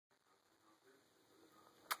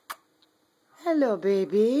Hello,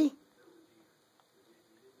 baby.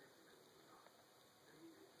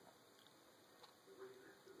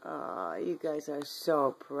 Oh, you guys are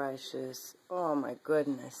so precious. Oh, my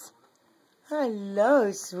goodness.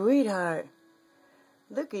 Hello, sweetheart.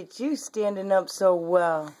 Look at you standing up so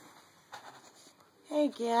well. Hey,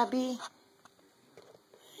 Gabby.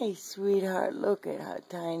 Hey, sweetheart. Look at how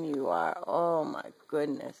tiny you are. Oh, my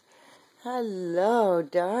goodness. Hello,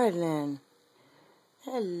 darling.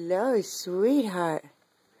 Hello, sweetheart.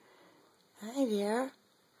 Hi there.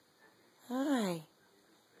 Hi.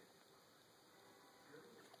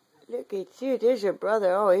 Look at you. There's your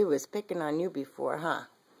brother. Oh, he was picking on you before, huh?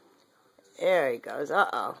 There he goes.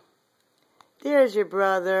 Uh-oh. There's your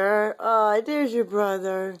brother. Oh, there's your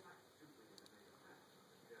brother.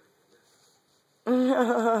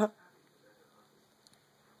 Oh,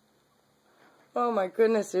 my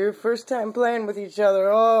goodness. Your first time playing with each other.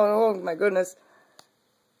 Oh, my goodness.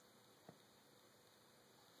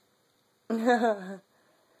 Get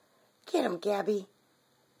him, Gabby.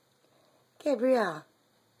 Gabrielle.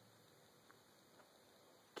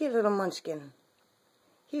 Get little munchkin.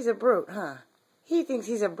 He's a brute, huh? He thinks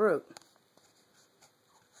he's a brute.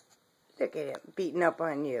 Look at him beating up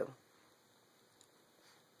on you.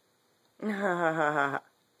 Oh,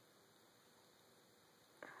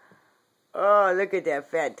 look at that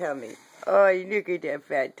fat tummy. Oh, look at that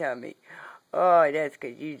fat tummy. Oh, that's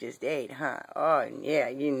 'cause you just ate, huh? Oh, yeah,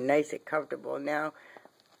 you're nice and comfortable now.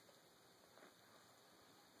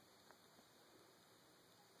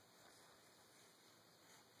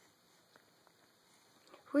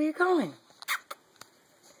 Where you going?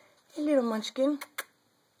 Hey, little munchkin.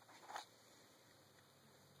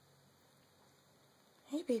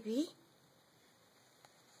 Hey, baby.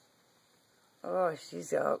 Oh,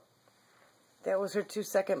 she's out. That was her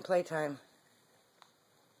 2-second playtime.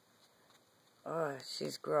 Oh,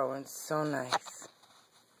 she's growing so nice.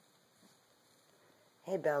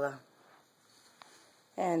 Hey, Bella.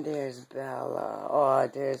 And there's Bella. Oh,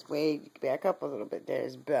 wait, back up a little bit.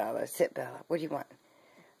 There's Bella. Sit, Bella. What do you want?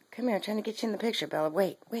 Come here, I'm trying to get you in the picture, Bella.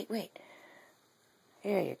 Wait.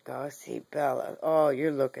 There you go. See, Bella. Oh,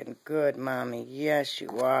 you're looking good, Mommy. Yes,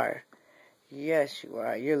 you are. Yes, you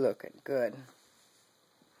are. You're looking good.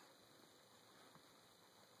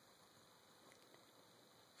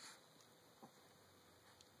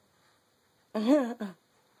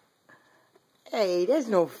 Hey, that's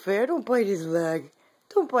no fair. Don't bite his leg.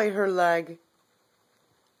 Don't bite her leg.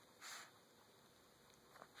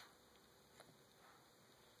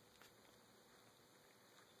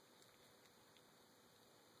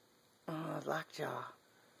 Oh, lockjaw.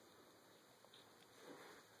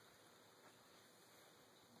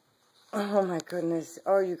 Oh, my goodness.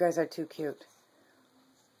 Oh, you guys are too cute.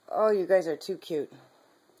 Oh, you guys are too cute.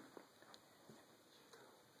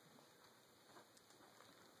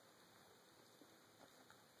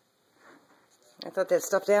 I thought that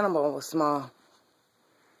stuffed animal was small.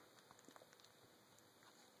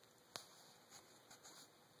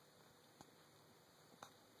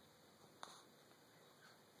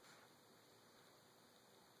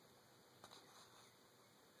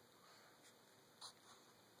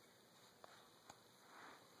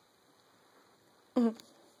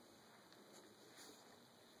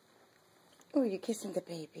 Oh, you're kissing the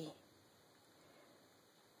baby.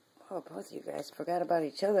 Oh, both of you guys forgot about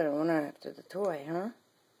each other and went on after the toy, huh?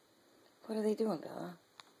 What are they doing, Bella?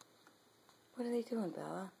 What are they doing,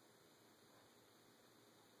 Bella?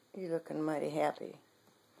 You're looking mighty happy.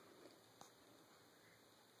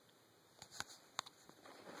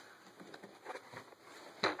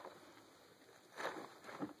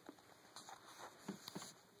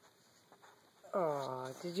 Oh,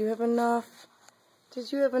 did you have enough?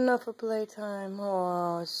 Did you have enough of playtime?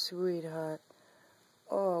 Oh, sweetheart.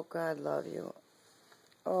 Oh, God love you.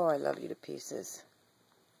 Oh, I love you to pieces.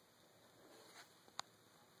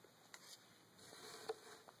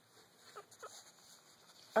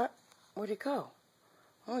 Where'd it go?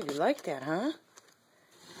 Oh, you like that, huh?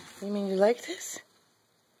 You mean you like this?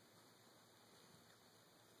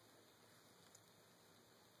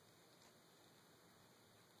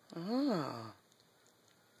 Oh.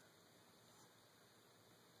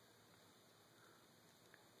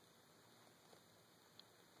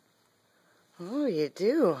 Oh, you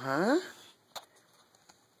do, huh?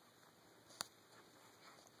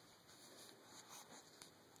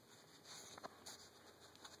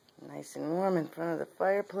 Nice and warm in front of the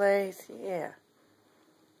fireplace. Yeah.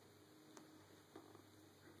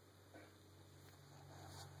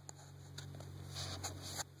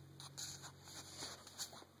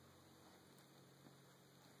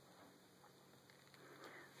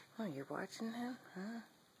 Oh, you're watching him, huh?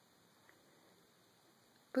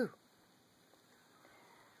 Boo.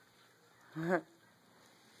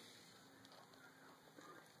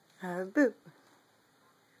 Boo.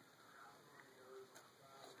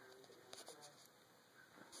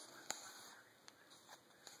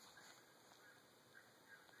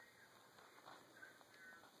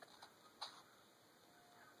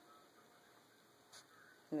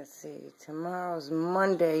 Let's see, tomorrow's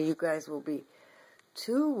Monday. You guys will be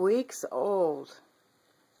 2 weeks old.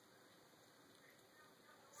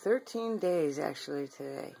 13 days actually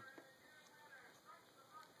today.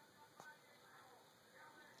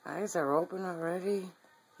 Eyes are open already.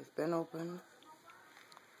 They've been open.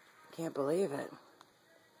 Can't believe it.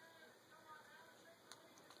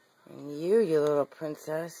 And you little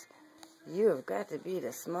princess, you have got to be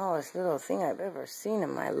the smallest little thing I've ever seen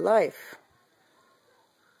in my life.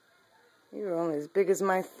 You're only as big as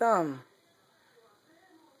my thumb.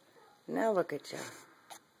 Now look at you.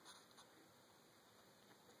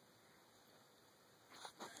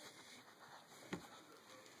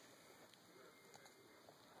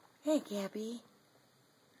 Hey, Gabby.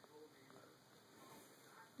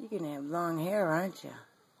 You're going to have long hair, aren't you?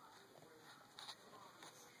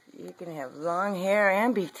 You're going to have long hair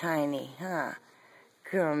and be tiny, huh?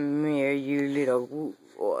 Come here, you little...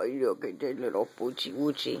 Oh, look at that little poochie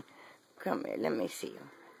woochie. Come here, let me see you.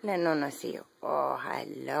 Let Nonna see you. Oh,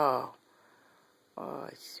 hello. Oh,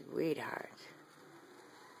 sweetheart.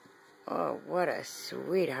 Oh, what a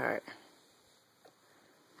sweetheart.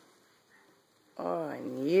 Oh,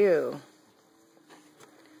 and you.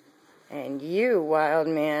 And you, wild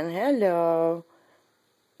man. Hello.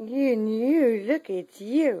 You, look at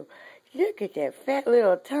you. Look at that fat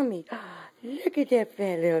little tummy. Look at that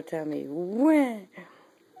fat little tummy. Wow.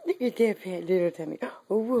 Look at that fat little tummy.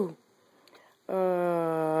 Oh, woo.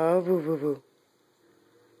 Oh, woo, woo, woo.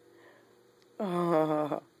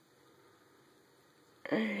 Oh.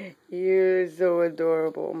 You're so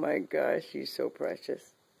adorable. Oh, my gosh, you're so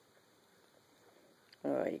precious.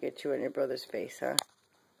 Oh, you got chew on your brother's face, huh?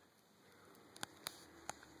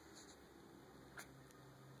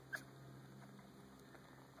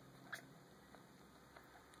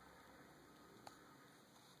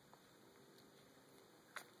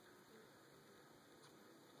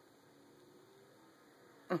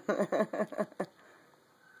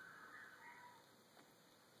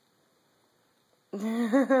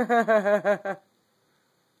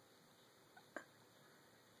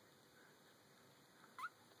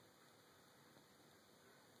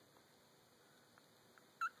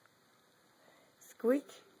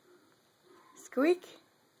 Squeak. Squeak.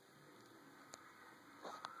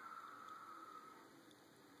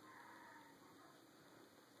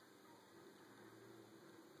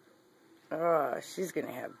 Oh, she's going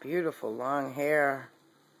to have beautiful long hair.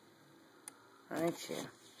 Aren't you?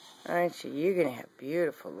 Aren't you? You're going to have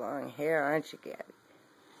beautiful long hair, aren't you, Gabby?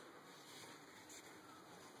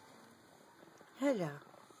 Hello.